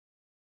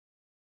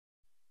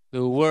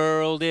The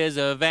world is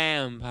a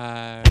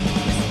vampire.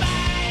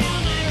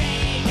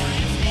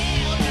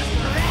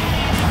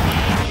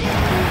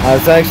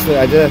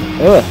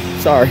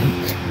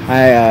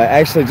 I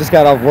actually just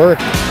got off work.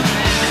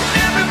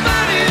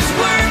 Everybody's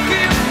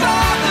working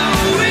for the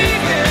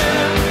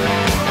weekend.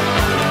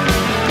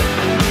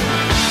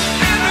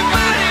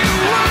 Everybody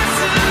wants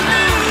a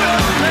new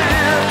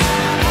romance.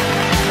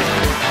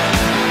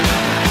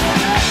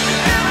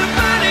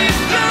 Everybody's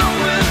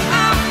going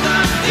off the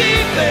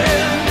deep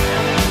end.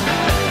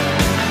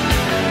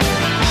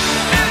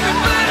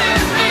 Everybody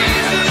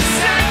needs a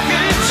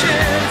second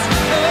chance.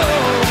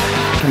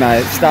 Oh. And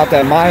I stopped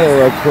at Milo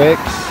real quick,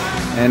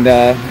 and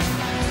I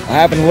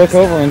happened to look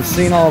over and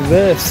seen all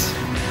this.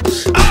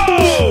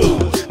 Oh!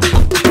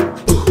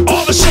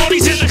 All the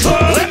shorties in the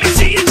club, let me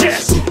see you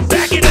just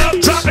back it up,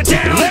 drop it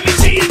down, let me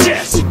see you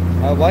just.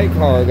 My white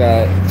car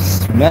got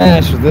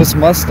smashed. This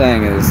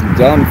Mustang is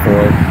done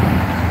for.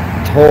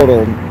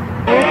 Totaled.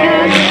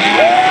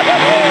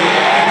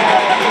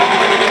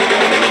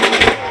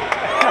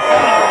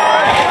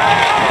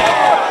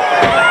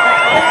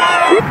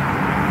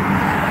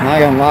 I'm not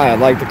gonna lie, I'd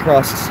like to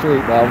cross the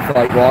street, but I don't feel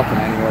like walking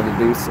anywhere to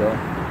do so.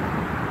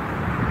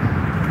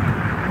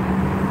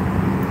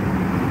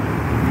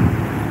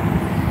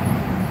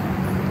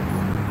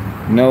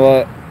 You know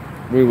what?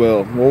 We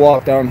will. We'll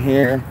walk down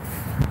here,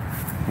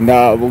 and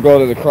we'll go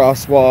to the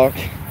crosswalk,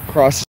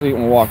 cross the street,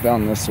 and we'll walk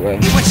down this way.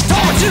 What you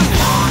talking to?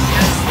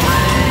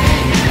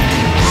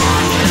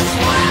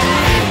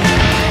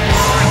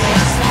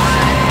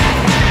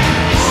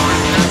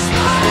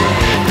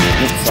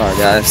 Sorry,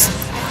 guys.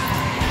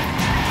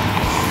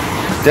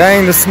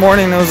 Dang, this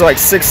morning it was like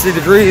 60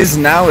 degrees,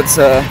 and now it's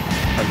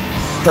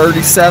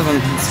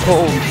 37. It's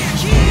cold.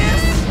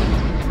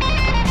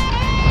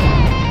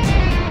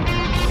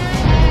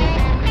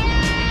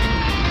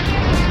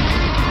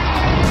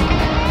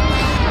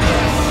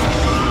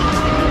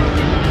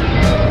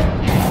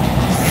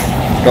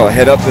 Go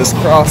head up this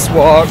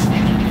crosswalk,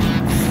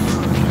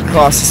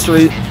 cross the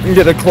street, and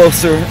get a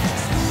closer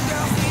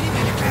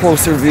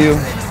view.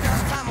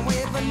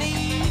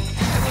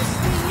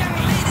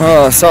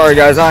 Sorry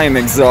guys, I am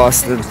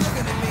exhausted.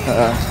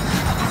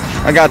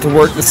 I got to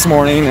work this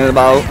morning at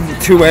about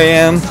 2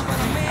 a.m.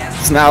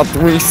 It's now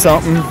 3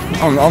 something.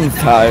 I'm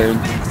tired.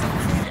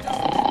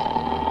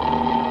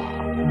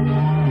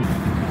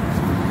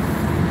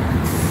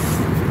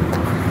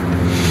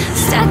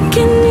 Stuck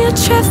in your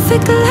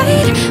traffic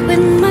light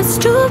with my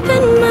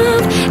stupid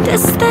mouth.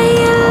 That's the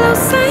yellow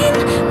sign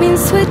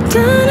means we're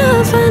done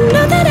off. I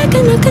know that I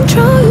cannot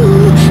control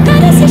you.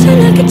 That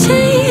decision I could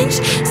change.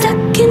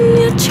 Stuck in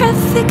your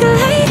traffic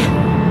light.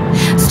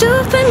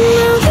 Stupid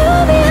mouth,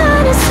 you'll be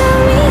honest, tell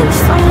me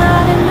if I'm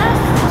not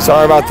enough.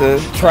 Sorry about the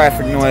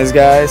traffic noise,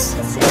 guys.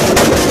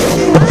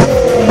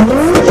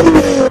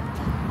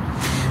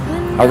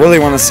 I really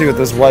want to see what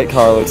this white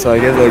car looks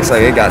like. It looks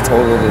like it got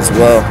totaled as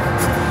well.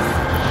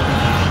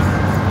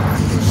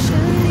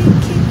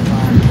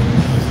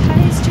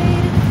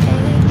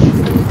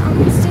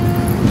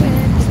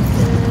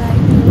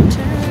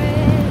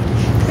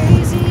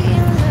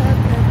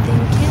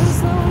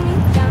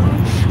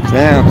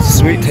 Damn,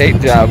 sweet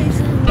tape job.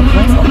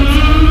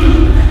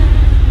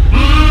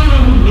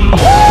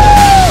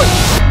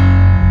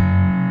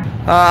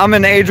 I'm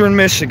in Adrian,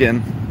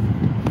 Michigan.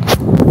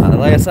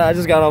 Like I said, I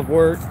just got off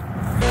work.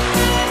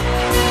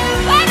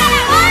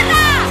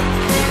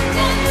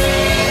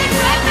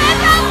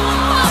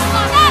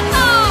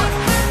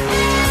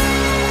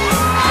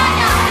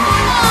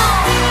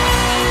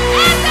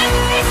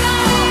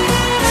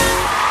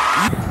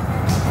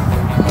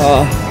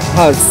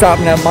 I was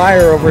stopping at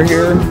Meyer over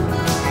here,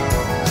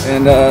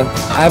 and I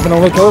happened to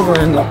look over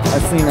and I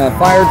seen a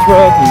fire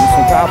truck and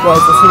some cop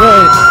lights. I said,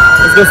 hey,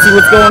 let's go see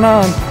what's going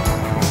on.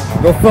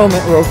 Go film it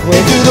real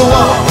quick. Do the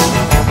walk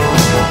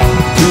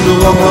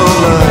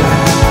line.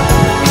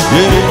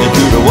 Yeah,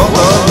 do the walk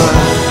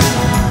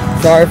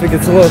line. Sorry if it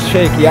gets a little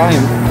shaky. I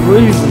am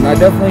freezing. I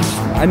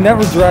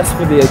never dress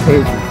for the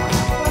occasion.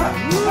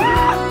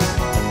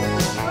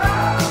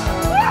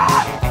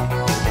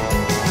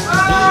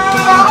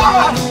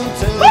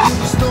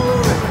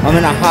 I'm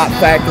in a hot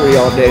factory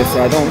all day,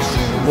 so I don't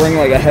bring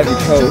like a heavy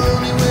coat.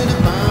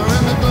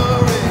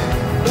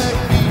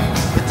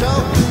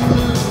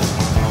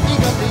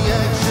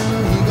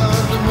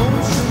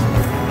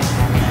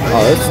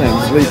 Oh, this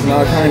thing's leaking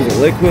all kinds of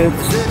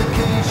liquids.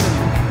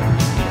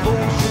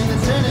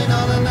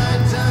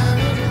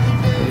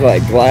 There's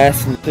like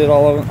glass and shit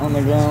all over on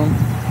the ground.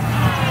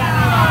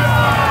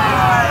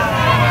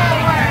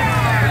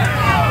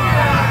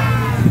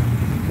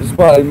 This is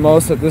probably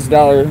most businesses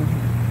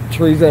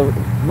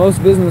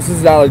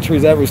Dollar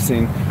Tree's ever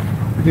seen.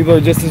 People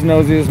are just as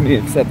nosy as me,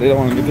 except they don't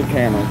want to get their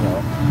cameras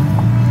out.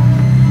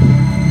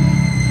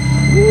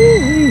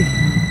 Woo-wee.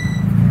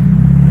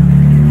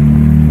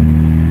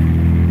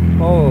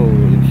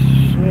 Holy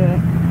shit.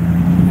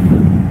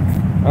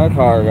 My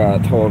car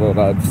got totaled,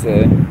 I'd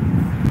say.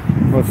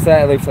 What's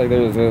sad, looks like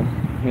there's a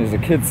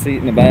kid seat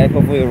in the back.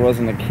 Hopefully there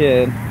wasn't a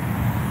kid.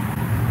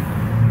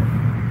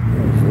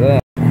 There's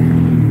that.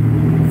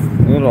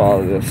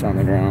 handcuffs on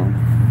the ground.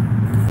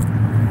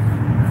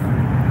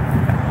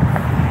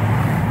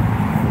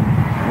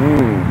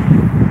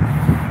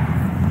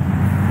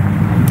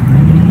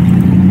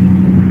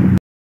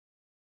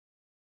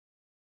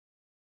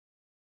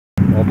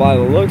 Well, by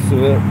the looks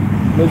of it,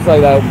 looks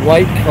like that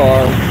white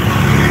car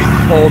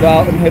pulled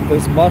out and hit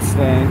this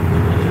Mustang.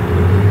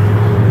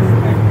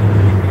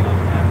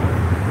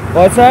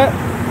 What's that?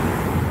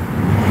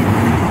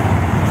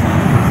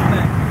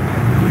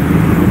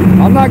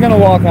 I'm not gonna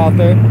walk out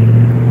there.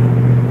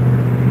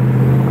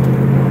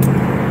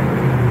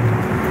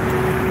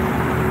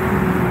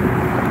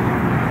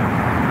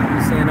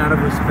 I'm saying out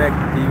of respect,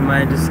 do you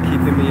mind just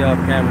keeping me off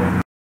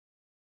camera?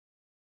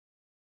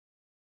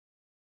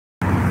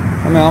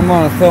 I mean, I'm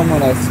gonna film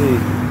what I see.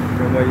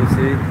 From what you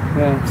see?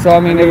 Yeah. So I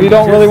mean, if you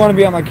don't really want to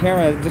be on my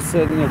camera, just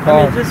sit in your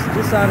car. I mean,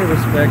 just out of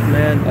respect,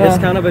 man. Yeah. It's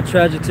kind of a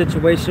tragic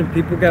situation.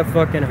 People got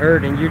fucking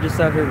hurt, and you're just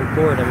out here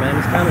recording, man.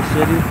 It's kind of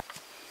shitty.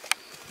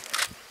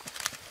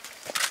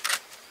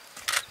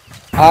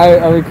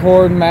 I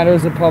record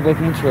matters of public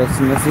interest,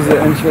 and this is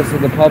the interest of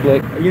the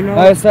public. You know,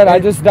 like I said, I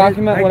just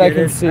document what I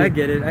can see. I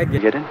get it.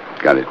 Get it?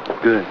 Got it.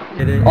 Good.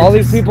 Get it. All It's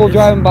these just- people it's-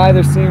 driving by,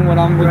 they're seeing what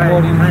I'm Right,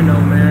 recording. I know,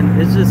 man.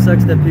 It just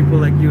sucks that people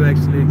like you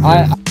actually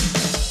exist.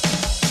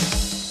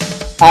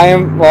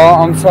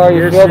 I'm sorry you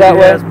You're a feel that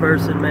way. shitty-ass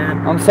person,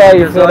 man. I'm sorry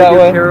you Because feel that all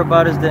way. you care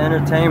about is the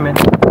entertainment.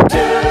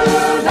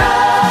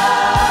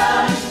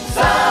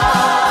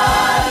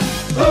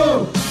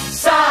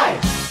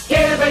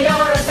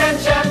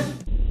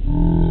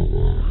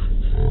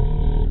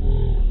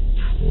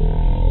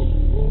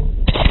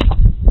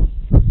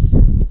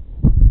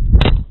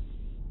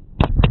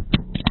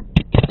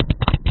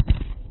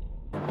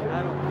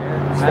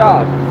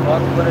 Stop.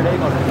 What are they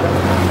gonna do?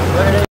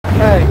 What are they?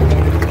 Hey.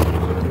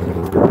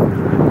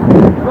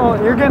 Bro,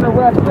 you're getting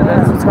arrested.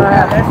 That's what's gonna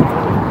happen.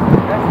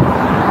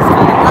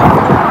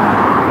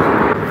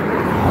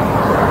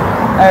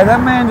 Hey,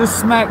 that man just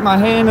smacked my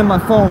hand and my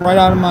phone right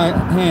out of my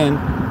hand.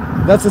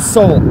 That's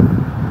assault.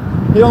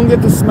 He don't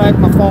get to smack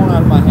my phone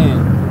out of my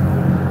hand.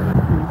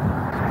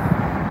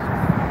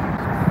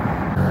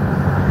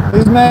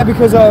 He's mad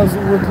because I was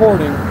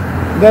recording.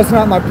 That's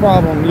not my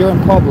problem. You're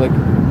in public.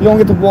 You don't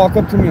get to walk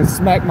up to me and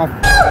smack my.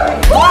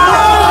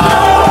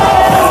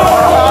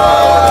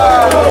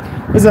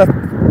 This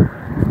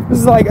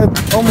is like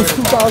almost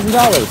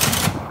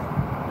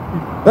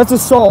 $2,000. That's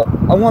assault.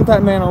 I want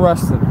that man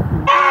arrested.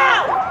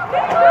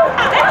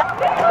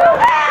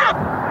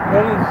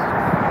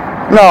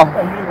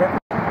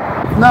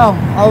 No,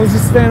 I was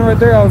just standing right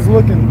there. I was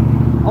looking.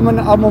 I'm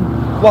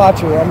a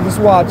watcher. I'm just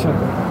watching.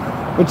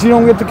 But you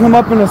don't get to come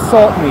up and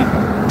assault me.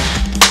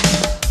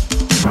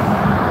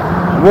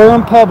 We're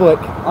in public.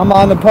 I'm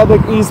on the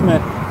public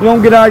easement. You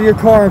don't get out of your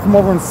car and come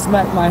over and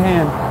smack my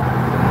hand.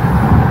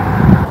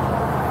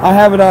 I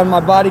have it on my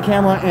body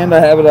camera and I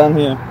have it on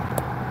here.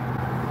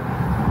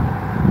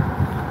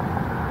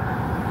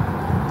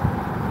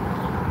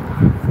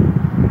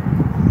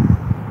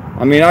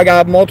 I mean, I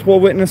got multiple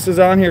witnesses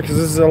on here because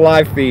this is a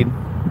live feed.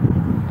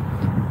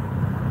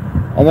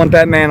 I want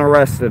that man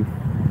arrested.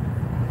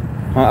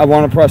 I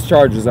want to press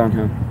charges on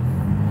him.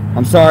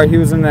 I'm sorry he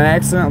was in an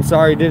accident. I'm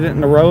sorry he did it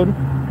in the road.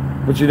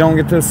 But you don't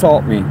get to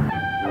assault me.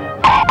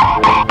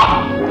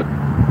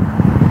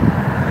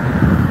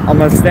 I'm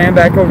gonna stand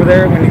back over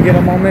there when you get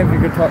a moment. If you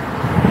could talk,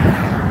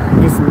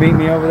 just meet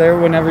me over there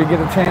whenever you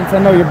get a chance. I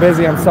know you're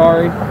busy. I'm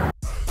sorry. I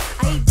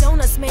eat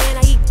donuts, man,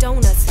 I eat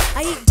donuts.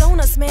 I eat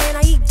donuts, man,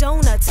 I eat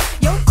donuts.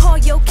 Yo, call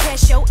your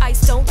cash, yo,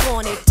 ice don't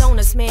want it.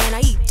 Donuts, man,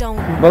 I eat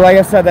donuts. But like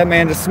I said, that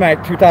man just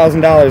smacked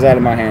 $2,000 out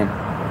of my hand.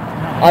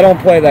 I don't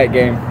play that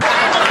game.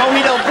 Oh,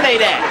 we don't play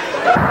that.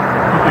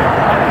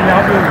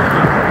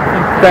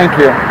 Thank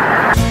you.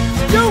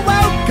 You're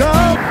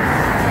welcome.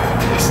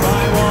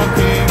 Try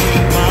walking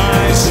in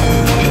my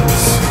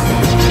shoes.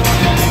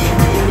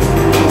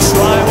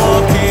 Try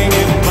walking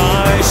in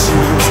my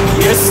shoes.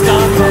 You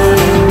stumble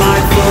in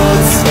my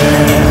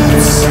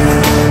footsteps.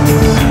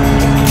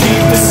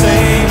 Keep the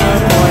same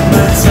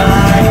appointments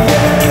I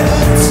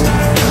get.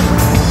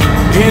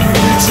 If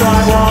you try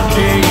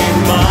walking in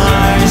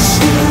my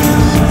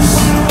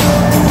shoes.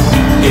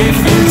 If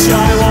you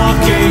try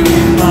walking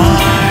in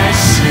my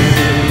shoes.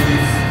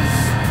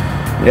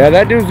 Yeah,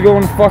 that dude's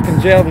going to fucking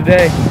jail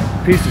today.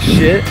 Piece of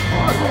shit.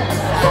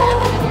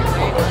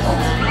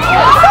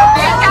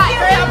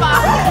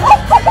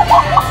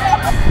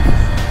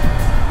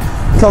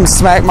 Come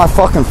smack my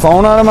fucking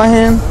phone out of my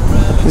hand?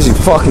 Is you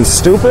fucking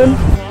stupid?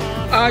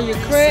 Are you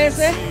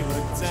crazy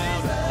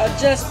or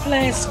just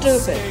plain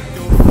stupid?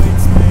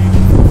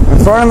 In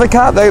front of the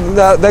cop,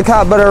 the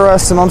cop better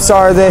arrest him. I'm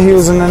sorry that he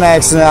was in an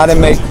accident. I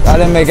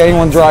didn't make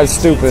anyone drive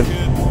stupid.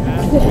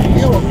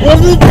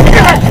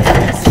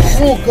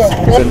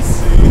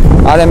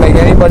 I didn't make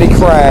anybody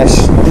crash.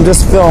 I'm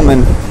just filming.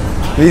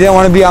 If you didn't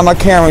want to be on my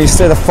camera, you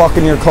stay the fuck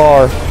in your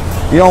car.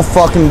 You don't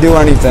fucking do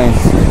anything.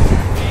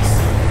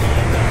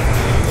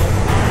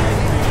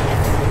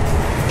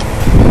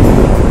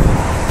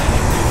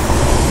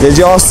 Did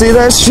y'all see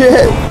that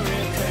shit?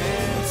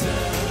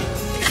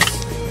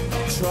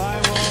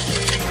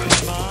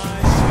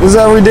 Was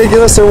that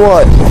ridiculous or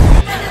what?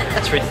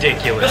 That's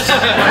ridiculous.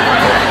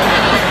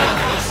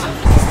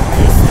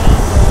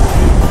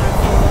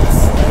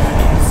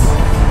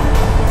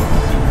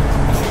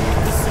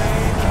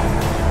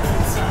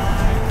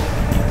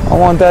 I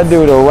want that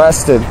dude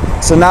arrested.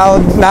 So now,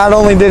 not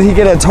only did he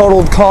get a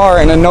totaled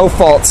car in a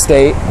no-fault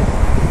state,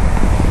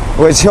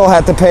 which he'll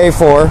have to pay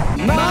for.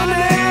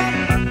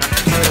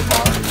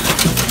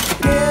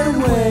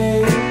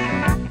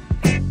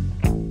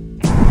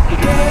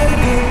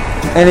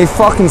 And he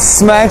fucking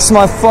smacks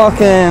my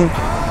fucking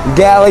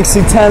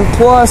Galaxy 10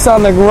 Plus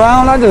on the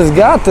ground. I just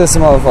got this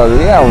motherfucker.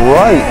 Yeah,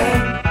 right.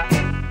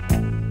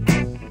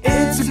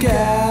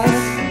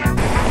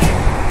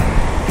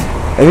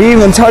 If he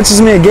even touches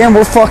me again,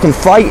 we're fucking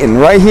fighting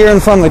right here in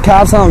front of the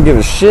cops. I don't give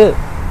a shit.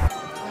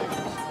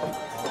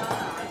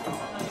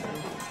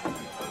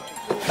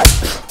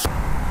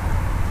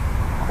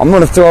 I'm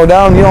gonna throw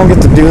down. You don't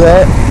get to do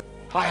that.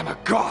 I am a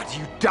god,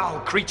 you dull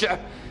creature,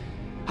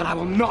 and I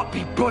will not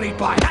be bullied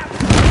by that.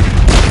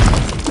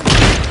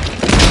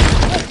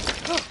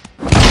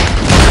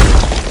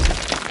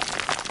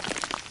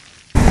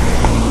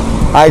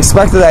 I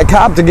expected that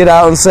cop to get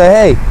out and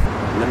say,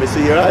 hey. Let me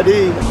see your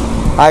ID.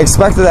 I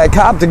expected that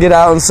cop to get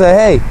out and say,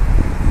 hey,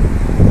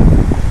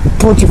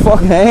 put your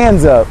fucking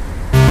hands up.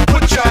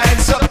 Put your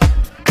hands up.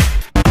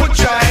 Put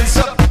your hands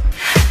up.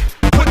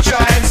 Put your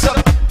hands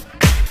up.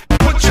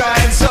 Put your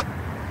hands up.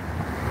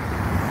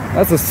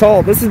 That's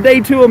assault. This is day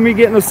 2 of me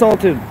getting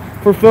assaulted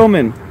for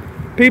filming.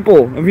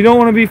 People, if you don't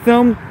want to be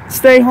filmed,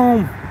 stay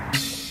home.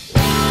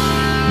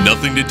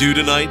 Nothing to do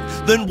tonight?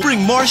 Then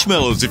bring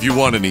marshmallows if you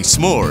want any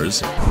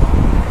s'mores.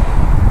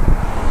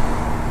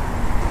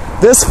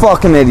 This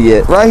fucking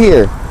idiot right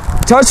here.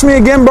 Touch me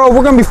again, bro.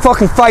 We're gonna be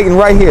fucking fighting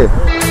right here.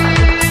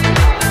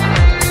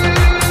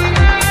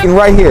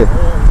 Right here.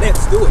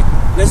 Let's do it.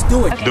 Let's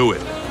do it. Do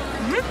it.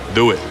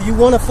 Do it. You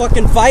wanna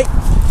fucking fight?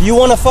 You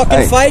wanna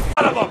fucking fight?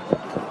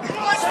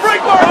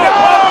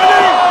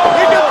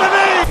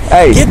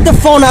 Hey. Get the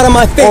phone out of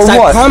my face.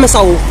 I promise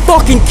I will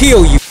fucking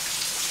kill you.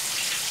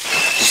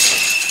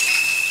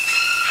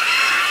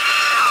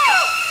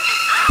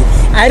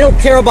 I don't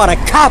care about a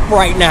cop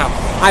right now.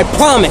 I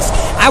promise.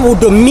 I will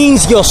demean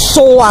your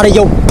soul out of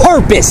your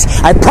purpose.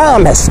 I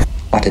promise.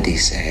 What did he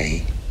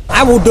say?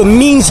 I will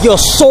demean your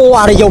soul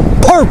out of your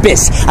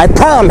purpose. I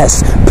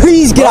promise.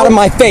 Please get out of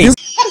my face.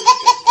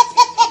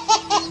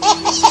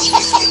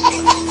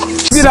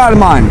 Get out of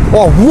mine.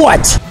 Or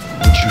what?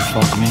 Would you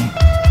fuck me?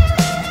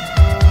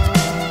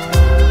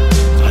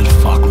 I'd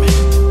fuck me.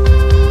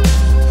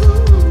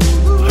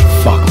 I'd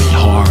fuck me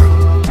hard.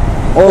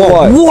 Or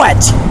what?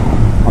 What?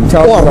 I'm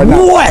telling you right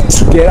now.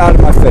 What? Get out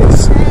of my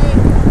face.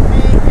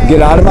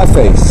 Get out of my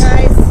face.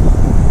 Guys,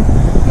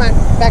 come on,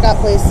 back up,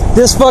 please.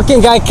 This fucking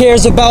guy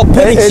cares about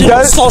putting shit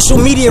on social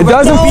media. It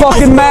doesn't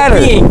fucking matter.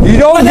 You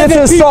don't get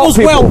to assault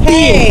people.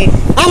 Hey,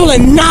 I will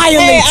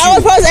annihilate you. I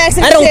was supposed to ask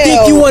him I don't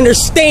think you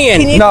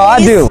understand. No, I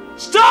do.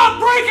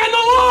 Stop breaking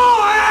the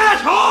law,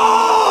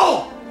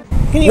 asshole!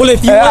 Well,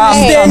 if you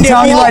understand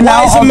that, be like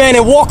a man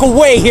and walk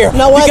away here.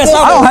 No, because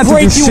I will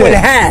break you in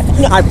half.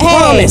 I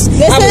promise.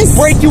 I will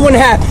break you in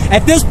half.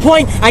 At this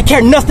point, I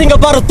care nothing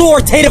about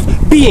authoritative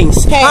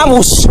beings. I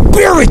will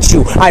spirit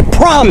you. I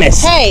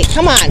promise. Hey,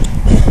 come on.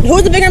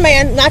 Who's the bigger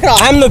man? Knock it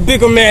off. I'm the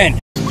bigger man.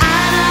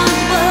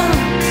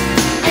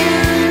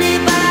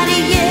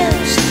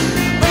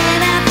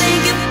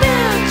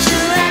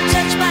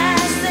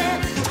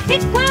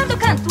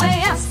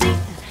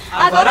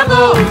 Agora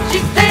vou te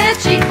ver,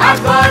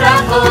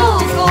 agora vou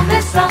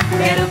começar.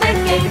 Quero ver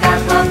quem dá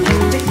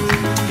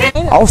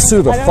comigo. I'll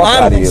sue the fuck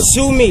out of you.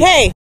 Sue me.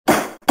 Hey.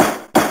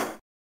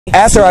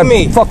 After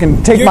I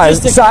fucking take my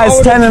size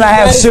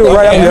 10.5 shoe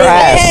right up your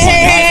ass.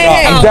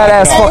 I'm dead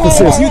ass fucking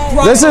serious.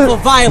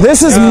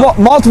 This is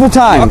multiple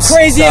times.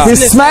 He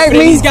smacked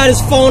me. He's got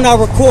his phone out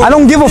recording. I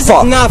don't give a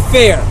fuck. It's not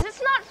fair.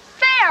 It's not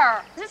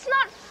fair. It's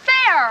not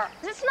fair.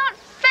 It's not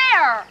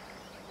fair.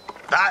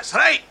 That's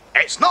right.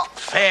 It's not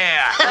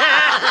fair.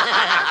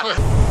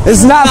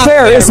 It's not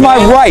fair. It's my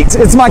right.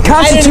 It's my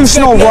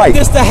constitutional right.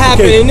 This to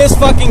happen, and this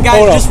fucking guy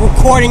is just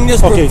recording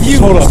this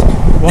review.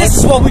 This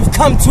is what we've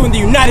come to in the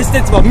United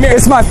States of America.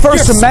 It's my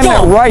First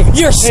Amendment right.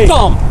 You're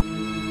scum.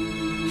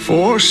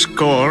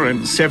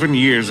 77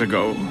 years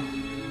ago,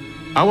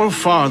 our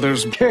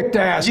fathers kicked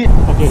ass.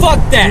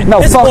 Fuck that.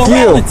 No, this fuck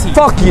morality. you.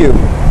 Fuck you.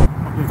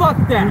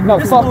 Fuck that. No,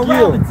 this fuck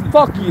morality. you.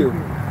 Fuck you.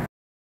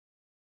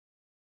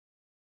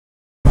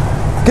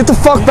 Get the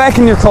fuck back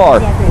in your car.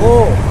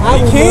 I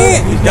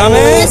can't, you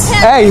dumbass.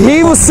 Hey,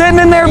 he was sitting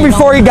in there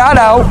before he got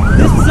out.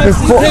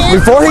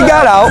 Before he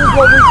got out.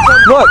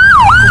 Look.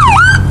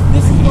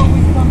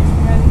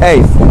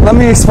 Hey, let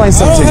me explain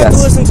something to you guys. I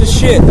don't have to listen to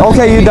shit.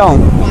 Okay, you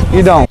don't.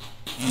 You don't.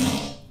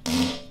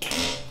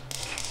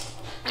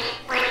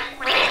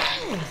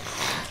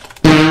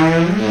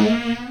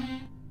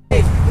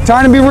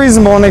 Trying to be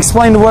reasonable and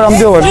explain to what I'm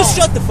doing. Just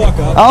shut the fuck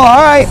up. Oh,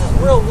 all right. This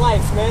is real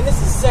life, man. This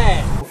is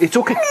sad. It's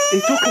okay.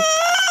 It's okay.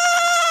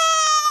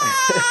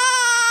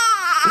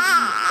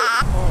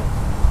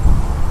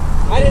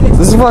 I didn't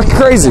This is fucking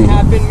crazy.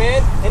 happen,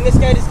 man. And and this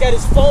guy just got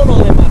his phone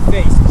all in my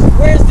face.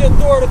 Where's the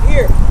authority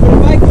here? But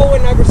if I go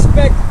and I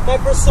respect my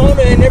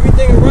persona and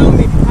everything around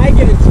me, I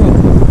get in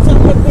trouble. So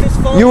I'm gonna put his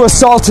phone. You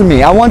assaulted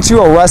me. I want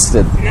you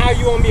arrested. Now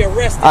you want me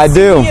arrested? I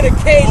do. See me in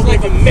a cage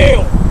like a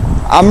male.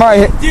 I'm right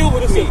here. Deal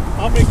with me.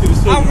 I'll make the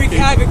decision. I'll wreak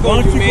havoc on you, man. Why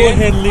don't you go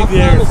ahead and leave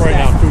the area right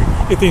now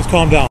until get things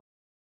calmed down.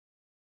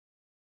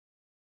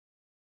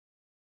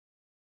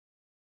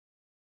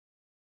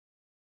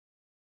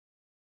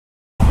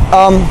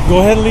 Go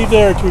ahead and leave the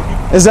area.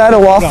 Is that a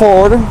lawful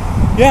order?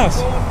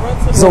 Yes.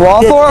 It's a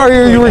lawful, or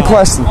are you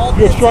requesting?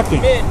 You're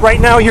obstructing.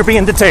 Right now, you're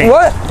being detained.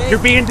 What? You're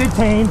being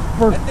detained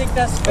for I think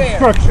that's fair.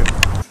 obstruction.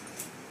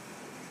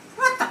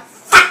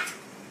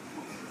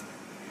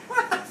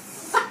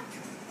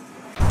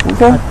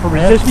 Okay. For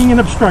resisting and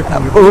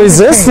obstructing.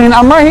 Resisting?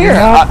 I'm right here.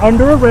 You're not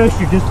under arrest.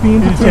 You're just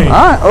being detained.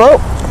 All right. Hello.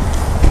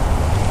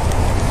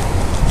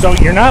 So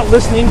you're not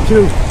listening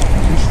to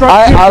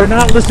instructions. You're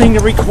not listening to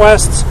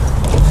requests.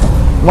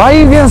 Why are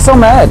you getting so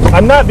mad?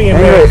 I'm not being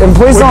mad. And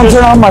please don't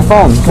turn off my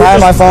phone. Can I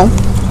have my phone?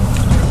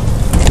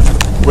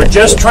 We're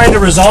just trying to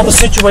resolve the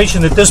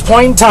situation at this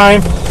point in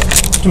time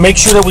to make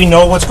sure that we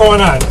know what's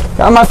going on. Can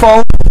I have my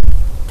phone?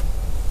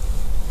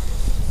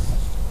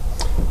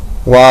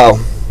 Wow.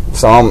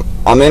 So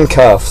I'm in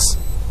cuffs.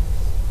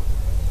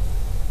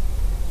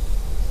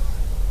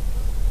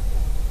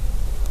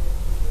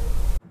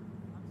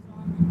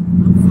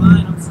 I'm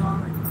fine, I'm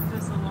sorry. It's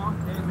just a long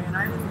day, man.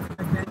 I didn't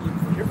expect that.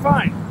 You're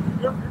fine.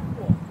 You're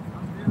cool.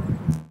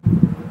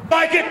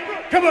 Like it!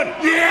 Come on!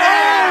 Yeah!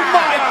 Oh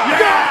my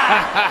God!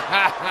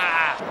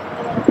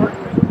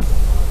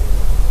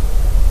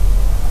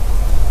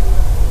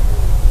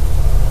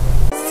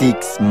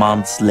 6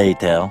 months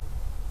later.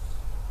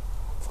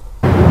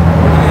 I'm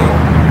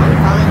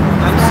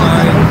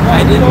sorry.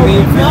 I didn't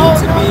mean for you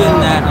to be in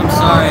that. I'm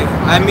sorry.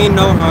 I mean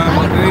no harm.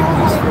 I'm very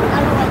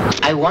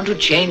peaceful. I want to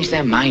change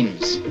their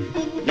minds,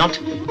 not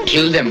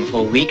kill them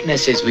for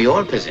weaknesses we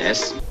all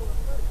possess.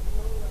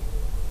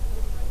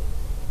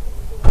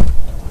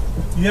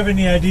 Do you have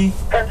any ID?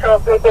 Do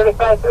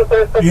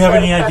you have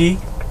any ID?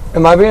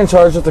 Am I being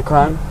charged with the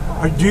crime?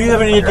 Or do you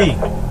have any ID?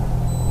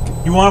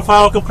 You want to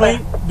file a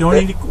complaint?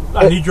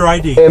 I need your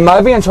ID. Am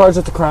I being charged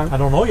with the crime? I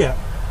don't know yet.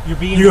 You're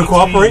being You gonna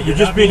cooperate? You're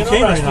just being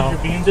detained detained right now.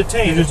 You're being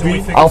detained. You're just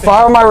being- I'll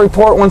file my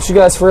report once you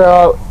guys figure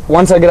out,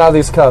 once I get out of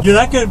these cuffs. You're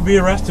not going to be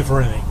arrested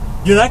for anything.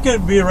 You're not going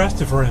to be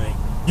arrested for anything.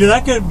 You're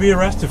not going to be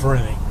arrested for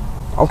anything.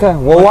 Okay,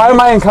 well why am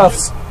I in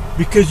cuffs?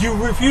 Because you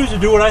refuse to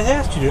do what I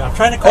asked you to do. I'm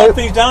trying to calm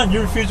things down.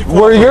 You refuse to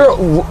cooperate. Were your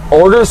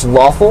orders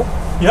lawful?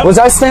 Yep. Was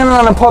I standing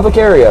on a public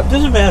area?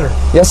 Doesn't matter.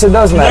 Yes, it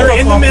does matter. You're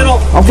in the middle.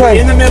 Okay.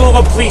 You're in the middle of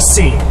a police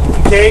scene.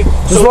 Okay.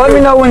 Just let me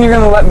know when you're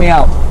going to let me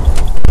out.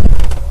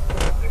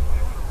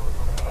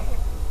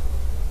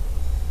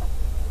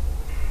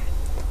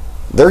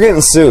 They're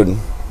getting sued.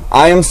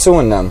 I am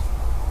suing them.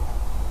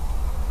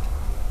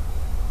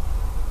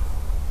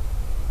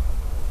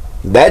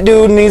 That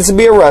dude needs to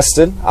be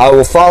arrested. I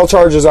will file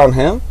charges on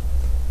him.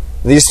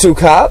 These two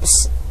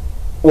cops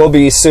will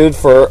be sued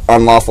for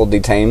unlawful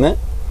detainment.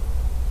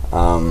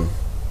 I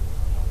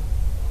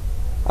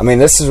mean,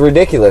 this is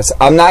ridiculous.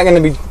 I'm not going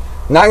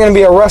to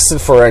be arrested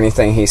for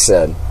anything he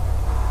said.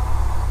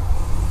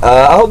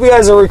 I hope you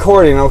guys are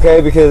recording,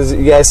 okay? Because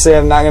you guys say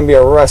I'm not going to be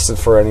arrested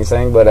for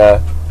anything, but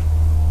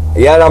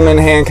yet I'm in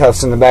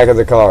handcuffs in the back of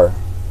the car.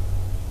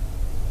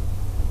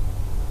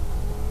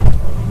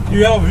 Do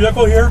you have a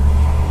vehicle here?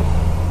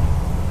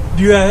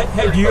 Do you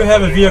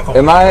have a vehicle?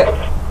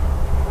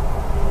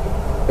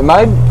 Am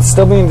I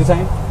still being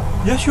detained?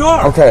 Yes, you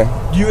are. Okay.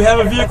 Do you have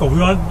a vehicle? We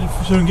want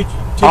so we can get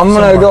you. I'm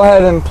going to go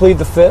ahead and plead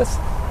the fifth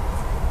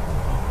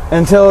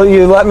until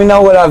you let me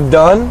know what I've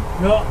done.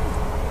 No.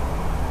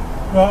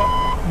 Well,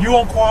 you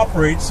won't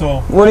cooperate,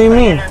 so. What do you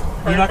mean?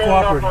 You're not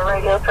cooperating.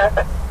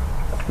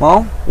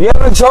 Well, you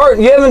haven't told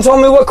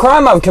me what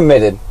crime I've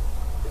committed.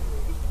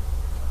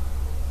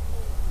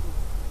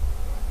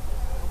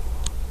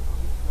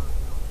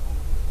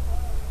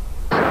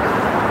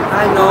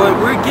 I know, and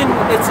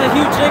it's a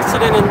huge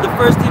accident, and the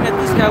first thing that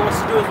this guy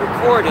wants to do is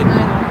record it.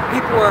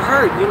 People are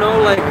hurt, you know,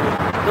 like,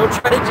 don't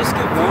try to just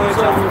get views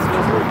off of this.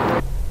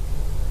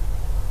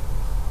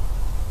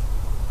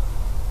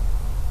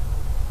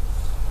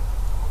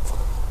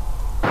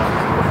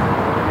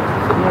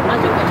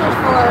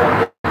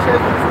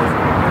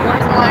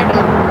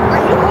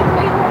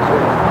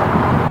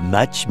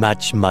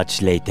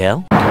 Much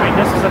later. I mean,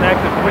 this is an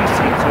active police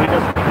scene, so he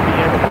doesn't need to be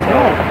in the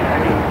town. I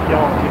mean, you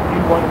know, if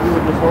you want to do a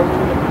disorder,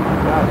 then you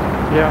got it.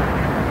 Yeah.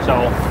 So,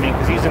 I mean,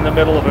 because he's in the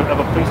middle of a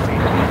police scene.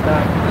 He's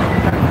not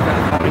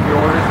following your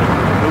orders and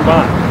move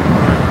on.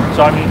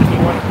 So, I mean, if you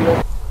want to feel...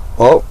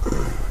 Oh.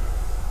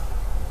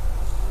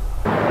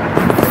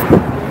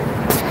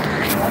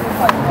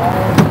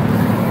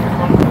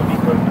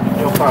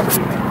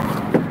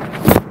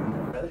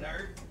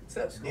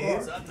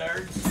 What's up,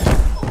 nerd?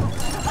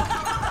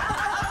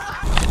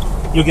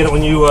 You'll get it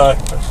when you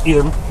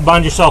either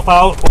bond yourself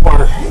out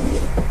or...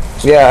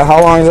 Yeah,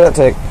 how long does that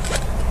take?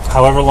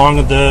 However long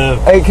the...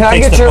 Hey, can I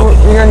get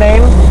your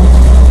name?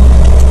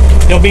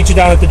 They'll beat you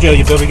down at the jail.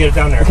 You'll be able to get it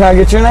down there. Can I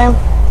get your name?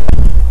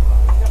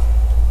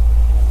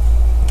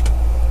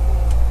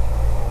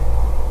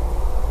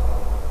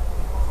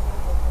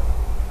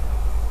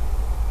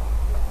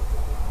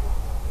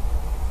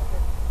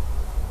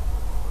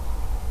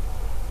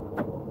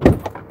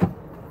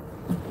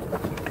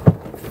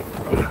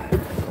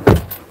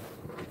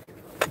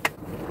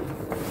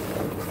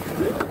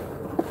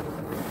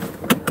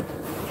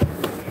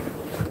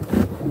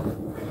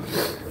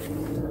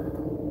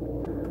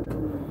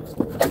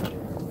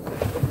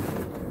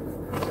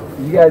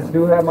 You guys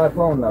do have my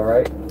phone though,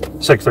 right?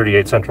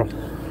 638 Central.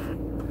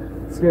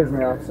 Excuse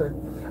me, officer.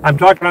 I'm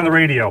talking on the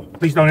radio.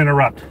 Please don't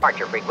interrupt.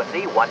 Departure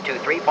frequency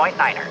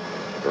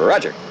 123.9er.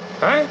 Roger.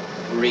 Huh?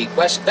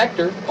 Request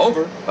vector.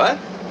 Over. What?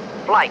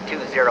 Flight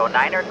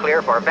 209er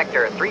clear for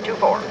vector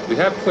 324. We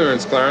have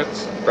clearance,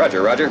 Clarence.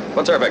 Roger, Roger.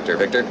 What's our vector,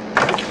 Victor?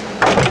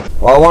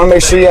 Well, I want to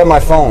make sure you have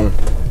my phone.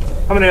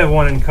 I'm going to have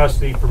one in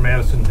custody for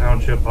Madison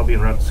Township. I'll be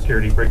in route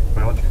security. Break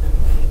mileage.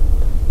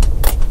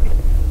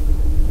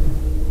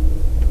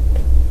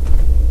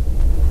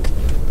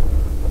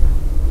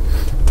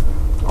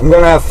 I'm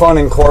going to have fun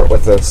in court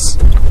with this.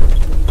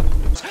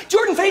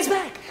 Jordan fades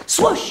back,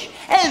 swoosh,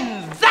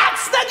 and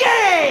that's the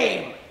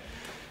game!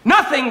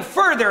 Nothing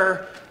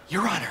further,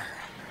 Your Honor.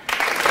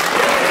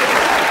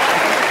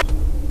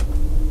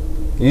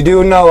 You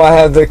do know I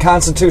have the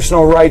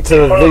constitutional right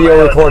to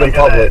video record in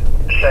public.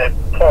 Should I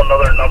pull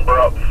another number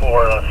up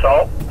for an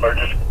assault, or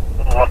just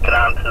look it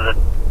onto the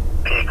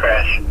P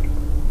crash?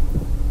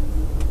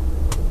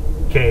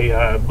 Okay,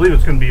 I believe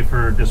it's going to be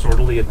for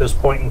disorderly at this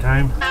point in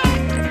time.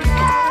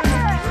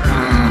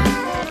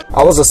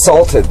 I was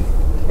assaulted,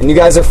 and you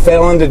guys are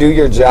failing to do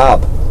your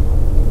job.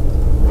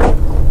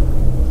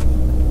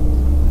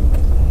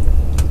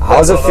 How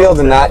does it feel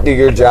to not do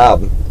your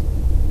job?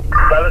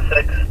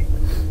 7-6.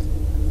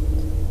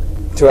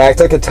 To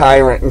act like a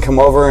tyrant and come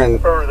over and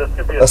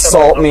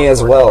assault me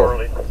as well.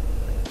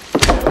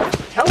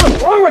 Hell,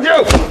 what's wrong with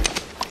you?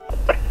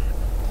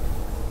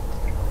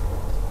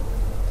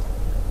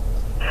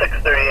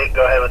 638,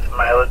 go ahead with the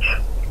mileage.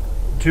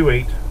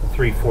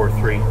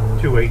 28343.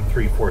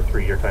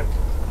 28343, your time.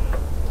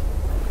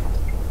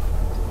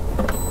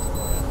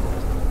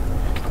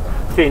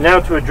 Okay, now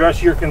to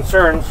address your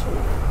concerns,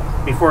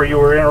 before you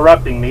were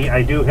interrupting me,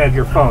 I do have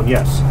your phone,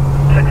 yes.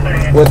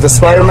 With the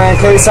Spider-Man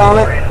case on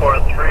it?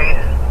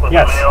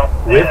 Yes,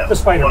 with the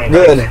Spider-Man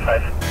Good. case.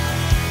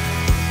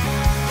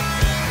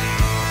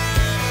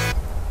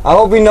 I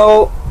hope you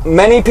know,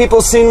 many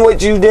people seen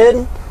what you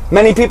did.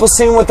 Many people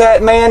seen what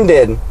that man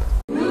did.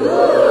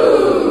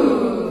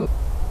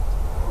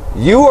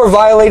 You are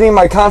violating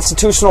my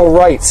constitutional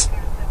rights.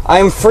 I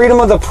am freedom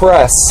of the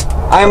press.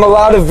 I am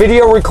allowed to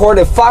video record.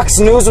 If Fox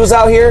News was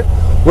out here,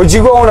 would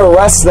you go and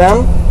arrest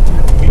them?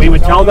 We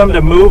would tell them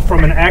to move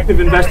from an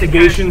active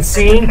investigation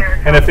scene,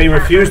 and if they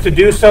refuse to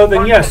do so,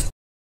 then yes.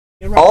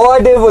 All I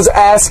did was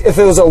ask if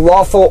it was a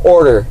lawful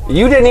order.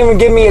 You didn't even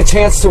give me a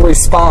chance to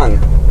respond.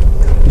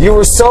 You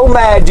were so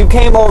mad you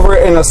came over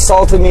and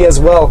assaulted me as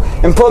well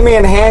and put me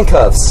in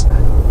handcuffs.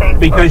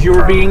 Because you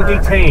were being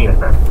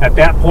detained at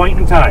that point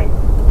in time.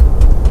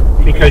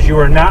 Because you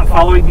were not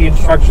following the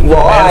instructions of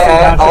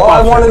all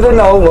I wanted to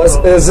know was,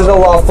 is it a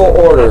lawful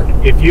order?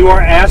 If you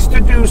are asked to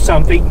do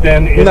something,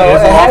 then it is a lawful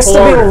order. No, it has to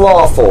be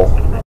lawful.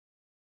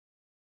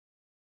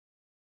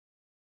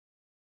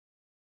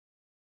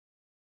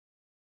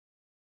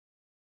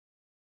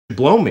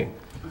 Blow me.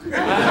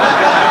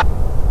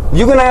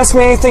 You can ask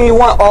me anything you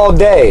want all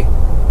day,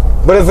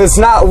 but if it's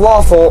not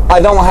lawful,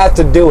 I don't have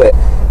to do it.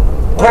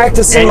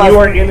 Practicing and you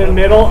are in the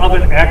middle of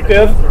an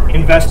active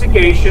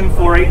investigation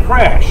for a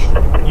crash.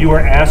 You are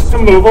asked to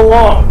move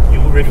along.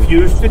 You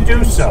refuse to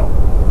do so.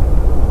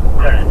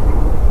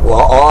 Well,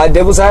 all I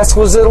did was ask,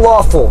 was it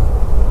lawful?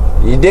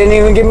 You didn't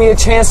even give me a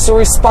chance to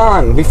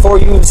respond before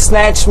you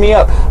snatched me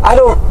up. I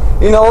don't,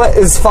 you know what,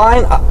 it's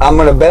fine. I'm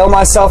going to bail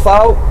myself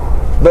out,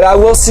 but I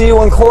will see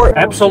you in court.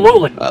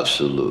 Absolutely.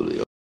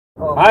 Absolutely.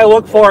 I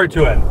look forward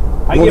to it.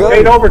 I get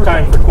paid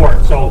overtime for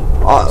court, so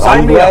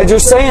I'm glad you're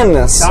saying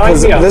this,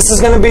 because this is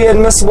going to be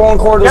admissible in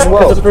court as well.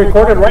 Because it's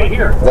recorded right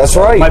here. That's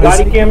right. My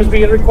body cam is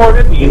being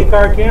recorded, the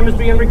in-car cam is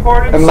being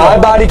recorded. And my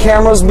body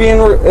camera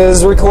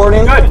is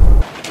recording. Good.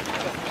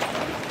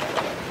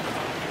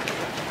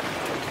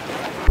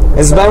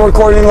 It's been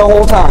recording the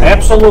whole time.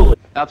 Absolutely.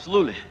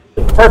 Absolutely.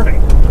 Perfect.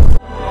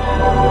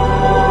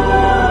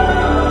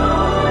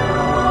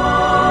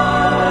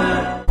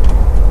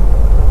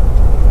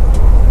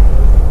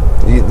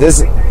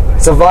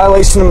 It's a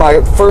violation of my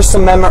First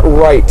Amendment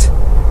right.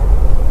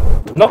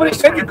 Nobody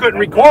said you couldn't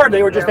record.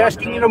 They were just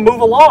asking you to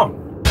move along.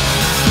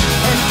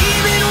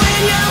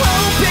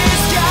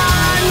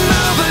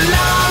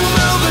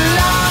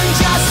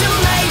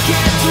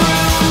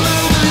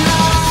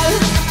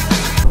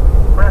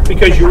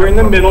 Because you were in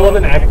the middle of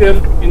an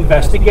active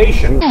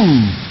investigation.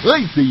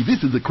 I say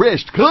this is a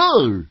crashed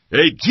car.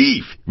 Hey,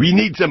 Chief, we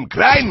need some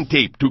crime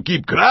tape to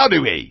keep crowd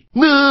away.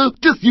 No,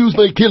 just use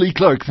my Kelly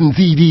Clarkson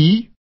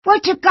CD.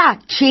 What you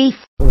got, Chief?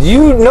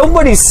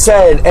 Nobody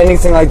said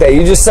anything like that.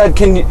 You just said,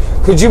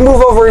 could you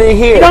move over to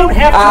here? You don't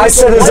have to I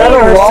said, is that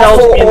a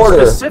lawful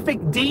order? In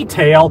specific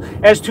detail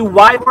as to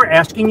why we're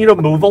asking you to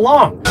move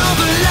along.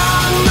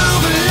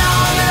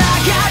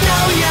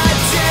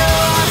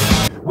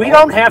 We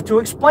don't have to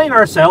explain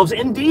ourselves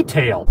in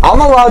detail.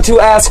 I'm allowed to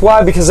ask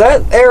why, because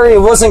that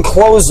area wasn't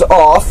closed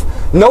off.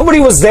 Nobody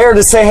was there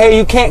to say, hey,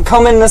 you can't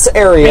come in this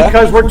area.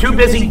 Because we're too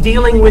busy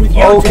dealing with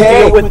you to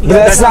deal with the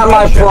that's not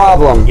my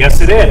problem. Yes,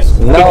 it is.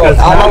 No,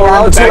 I'm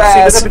allowed to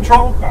ask.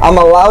 I'm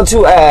allowed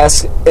to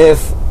ask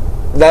if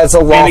that's a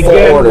lawful and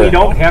again, order. we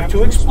don't have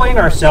to explain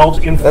ourselves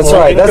in full That's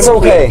right. That's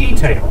okay.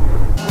 detail.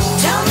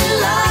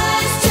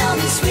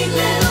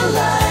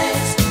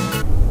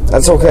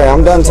 That's okay.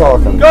 I'm done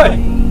talking. Good.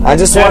 I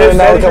just wanted to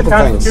know a couple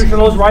things.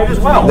 Constitutional is right as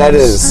well. That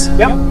is.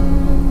 Yep.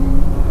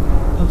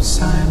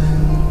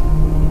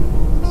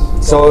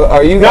 So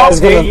are you guys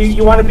gonna?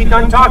 You want to be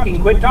done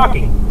talking? Quit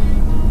talking.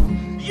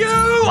 You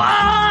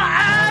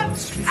are an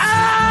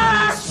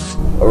ass!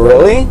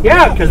 Really?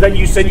 Yeah, because then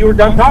you said you were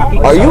done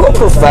talking. Are you a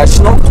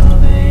professional?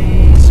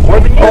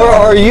 Or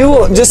are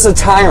you just a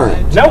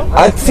tyrant? Nope.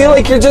 I feel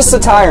like you're just a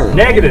tyrant.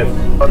 Negative.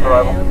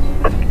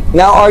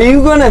 Now, are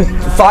you going to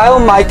file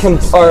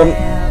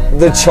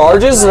the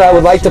charges that I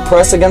would like to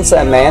press against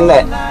that man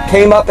that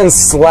came up and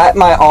slapped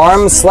my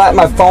arm, slapped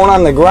my phone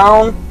on the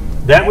ground?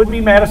 That would be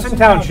Madison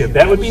Township.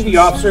 That would be the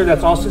officer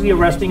that's also the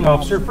arresting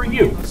officer for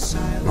you.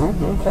 Oh,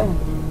 okay.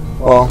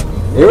 Well,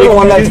 you're the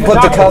one that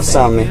put the cuffs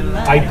on me.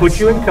 I put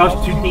you in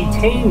cuffs to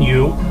detain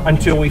you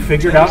until we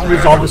figured out and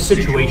resolved the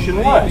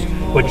situation was.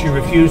 But you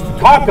refused to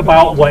talk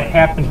about what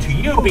happened to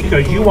you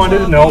because you wanted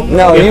to know.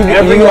 No, you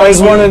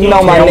guys wanted to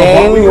know my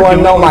name, you want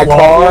to know my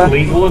car.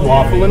 Legal and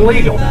lawful and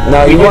legal.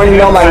 No, you wanted to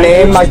know my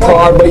name, my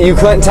car, but you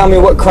couldn't tell me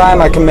what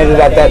crime I committed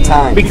at that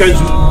time. Because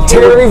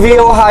Terry v.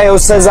 Ohio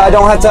says I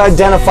don't have to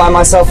identify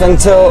myself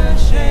until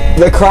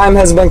the crime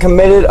has been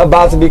committed,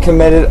 about to be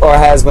committed, or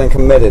has been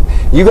committed.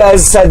 You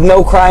guys said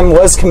no crime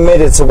was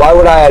committed, so why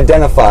would I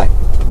identify?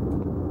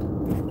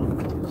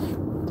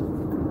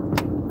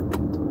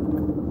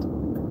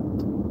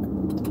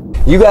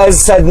 You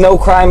guys said no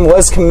crime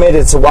was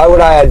committed, so why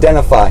would I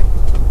identify?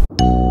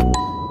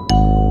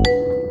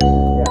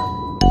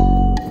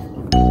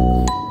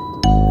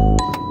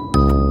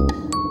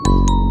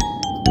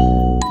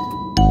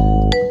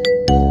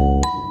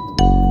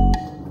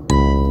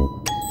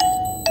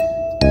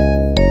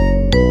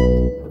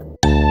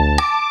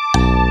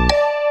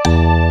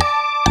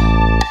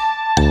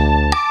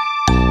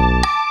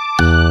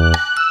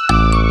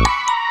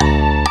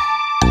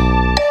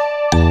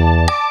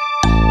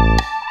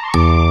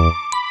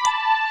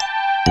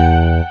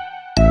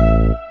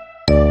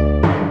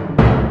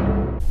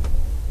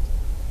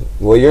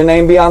 Will your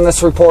name be on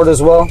this report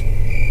as well?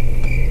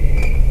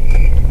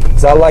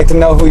 Because I'd like to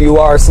know who you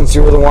are since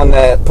you were the one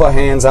that put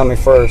hands on me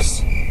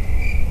first.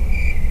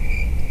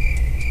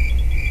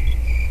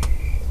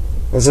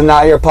 Is it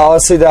not your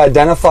policy to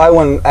identify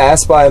when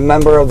asked by a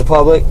member of the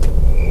public?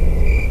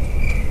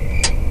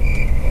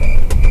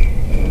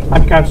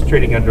 I'm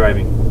concentrating on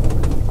driving.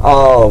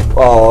 Oh,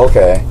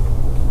 okay.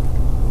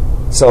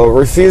 So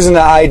refusing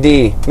the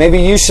ID. Maybe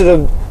you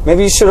should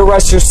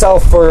arrest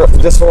yourself for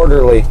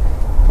disorderly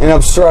and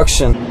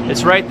obstruction.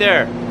 It's right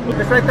there.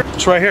 It's right there.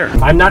 It's right here.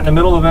 I'm not in the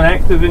middle of an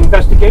active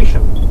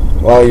investigation.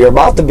 Well, you're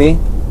about to be.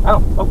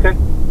 Oh, okay.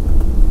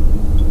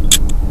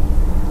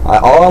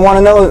 All I want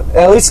to know,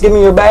 at least give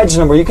me your badge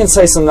number. You can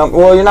say some number.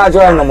 Well, you're not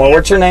driving no more.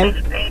 What's your name?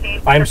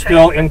 I'm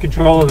still in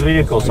control of the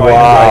vehicle, so wow.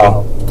 I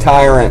am driving.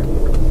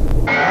 Tyrant.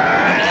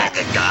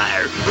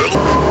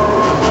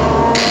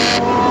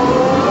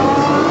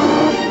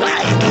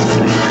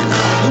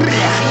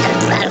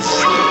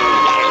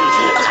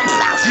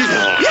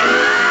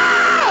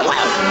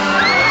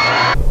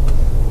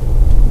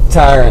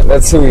 Tyrant,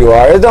 that's who you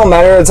are. It don't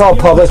matter, it's all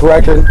public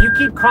record. You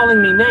keep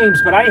calling me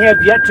names, but I have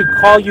yet to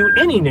call you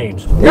any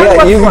names.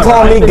 Yeah, you can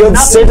call me good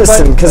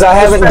citizen, because I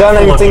haven't done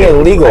anything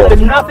illegal. I've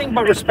been nothing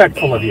but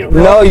respectful of you.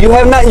 No, you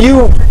have not.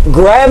 You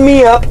grabbed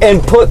me up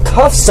and put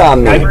cuffs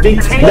on me.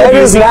 That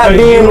is not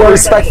being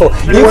respectful.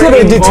 You could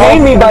have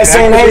detained me by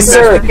saying, hey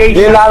sir,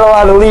 you're not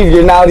allowed to leave,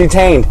 you're now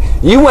detained.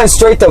 You went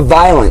straight to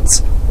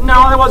violence.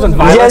 No, it wasn't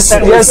violent. Yes,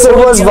 it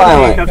was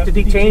violent. To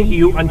detain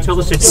you until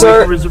the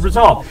situation is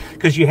resolved,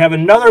 because you have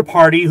another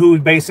party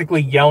who's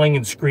basically yelling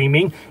and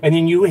screaming, and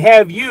then you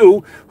have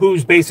you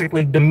who's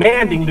basically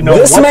demanding to know.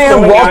 This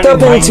man walked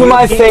up into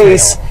my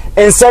face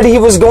and said he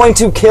was going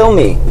to kill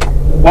me.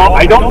 Well,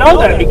 I don't know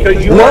that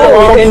because you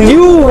and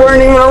you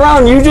weren't even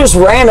around. You just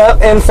ran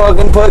up and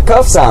fucking put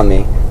cuffs on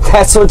me.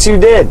 That's what you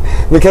did,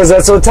 because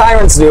that's what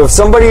tyrants do. If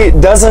somebody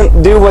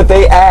doesn't do what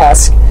they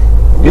ask,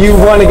 you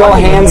want to go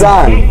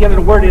hands-on. You can't get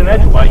a word in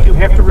edgewise. You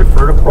have to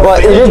refer to. Well,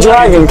 you're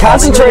driving.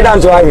 Concentrate on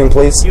driving,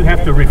 please. You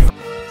have to refer.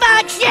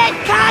 Fuck, shit,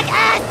 cock,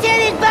 ass,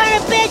 titties, burner,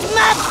 bitch,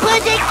 muck,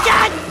 pussy,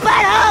 cock,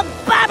 butthole,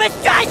 Barbra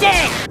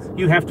Streisand.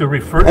 You have to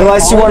refer to.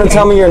 Unless you want to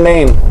tell me your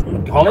name.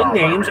 Calling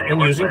names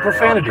and using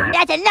profanity.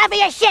 That's enough of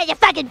your shit, you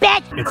fucking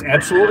bitch. It's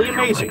absolutely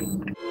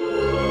amazing.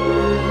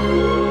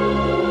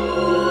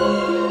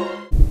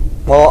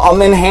 Well,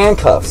 I'm in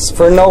handcuffs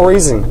for no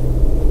reason.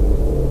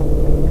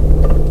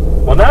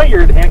 Well, now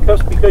you're in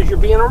handcuffs because you're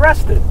being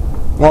arrested.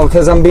 Well,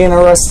 because I'm being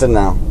arrested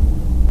now.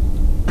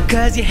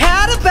 Because you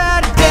had a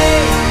bad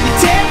day, you're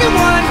taking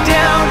one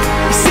down,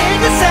 you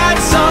sing a sad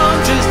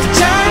song just to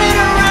turn it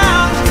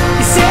around.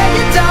 You say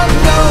you don't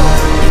know,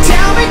 you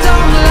tell me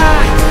don't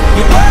lie,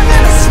 you work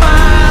on a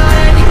smile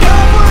and you go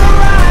for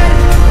a ride.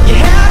 You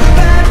had a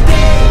bad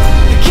day,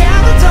 the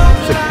camera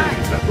don't lie.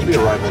 We'll be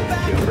arriving at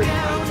the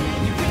jail.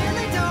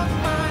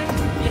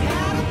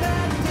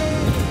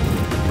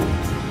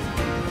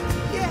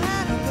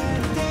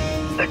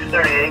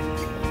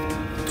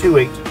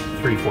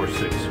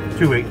 28346.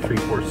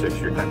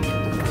 28346, your time.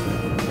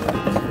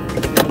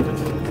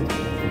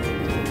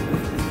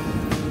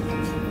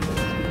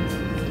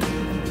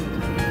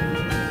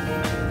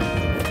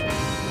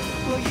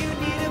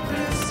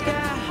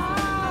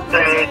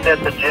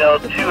 At the jail,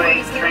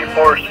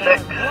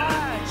 28346,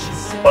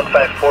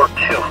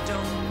 1542.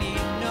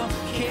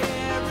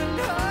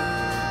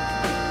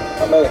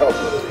 I may help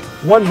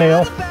you. One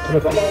male, and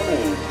if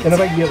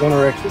I can get one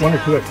or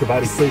two extra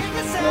bodies, please.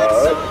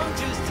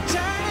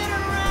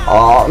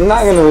 I'm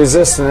not going to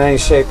resist in any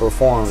shape or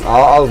form.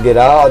 I'll get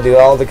out, I'll do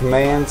all the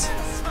commands.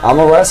 I'm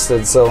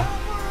arrested, so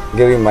I'll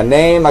give you my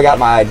name, I got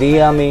my ID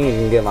on me, you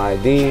can get my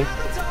ID.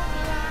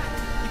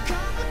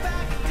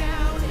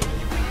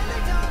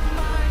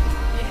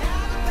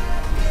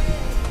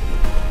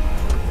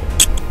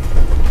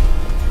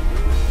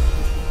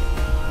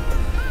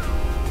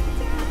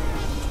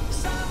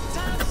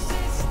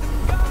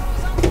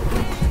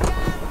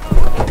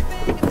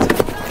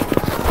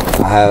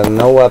 I have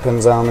no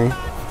weapons on me.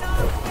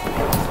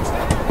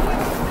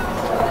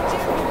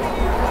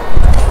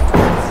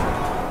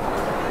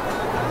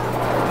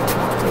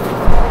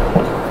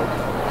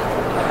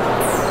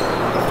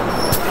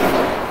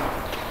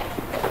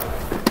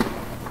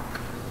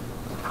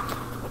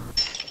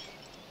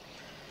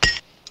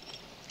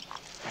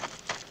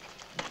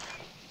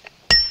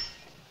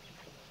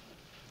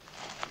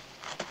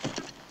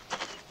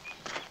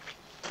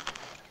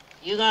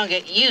 You're gonna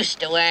get used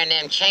to wearing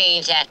them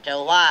chains after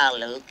a while,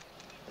 Luke.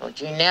 Don't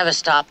you never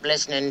stop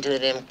listening to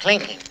them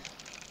clinking.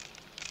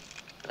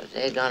 Because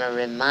they're gonna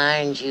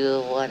remind you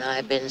of what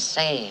I've been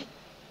saying.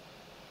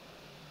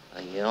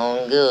 For your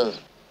own good.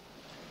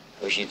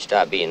 Wish you'd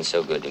stop being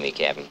so good to me,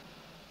 Captain.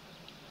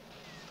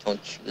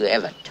 Don't you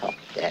ever talk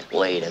that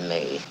way to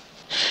me.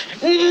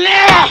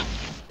 Never!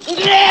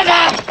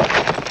 Never!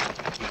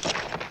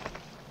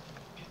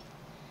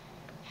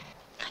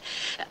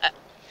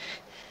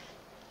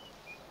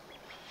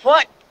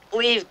 What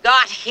we've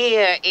got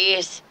here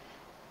is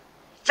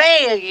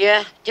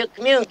failure to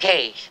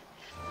communicate.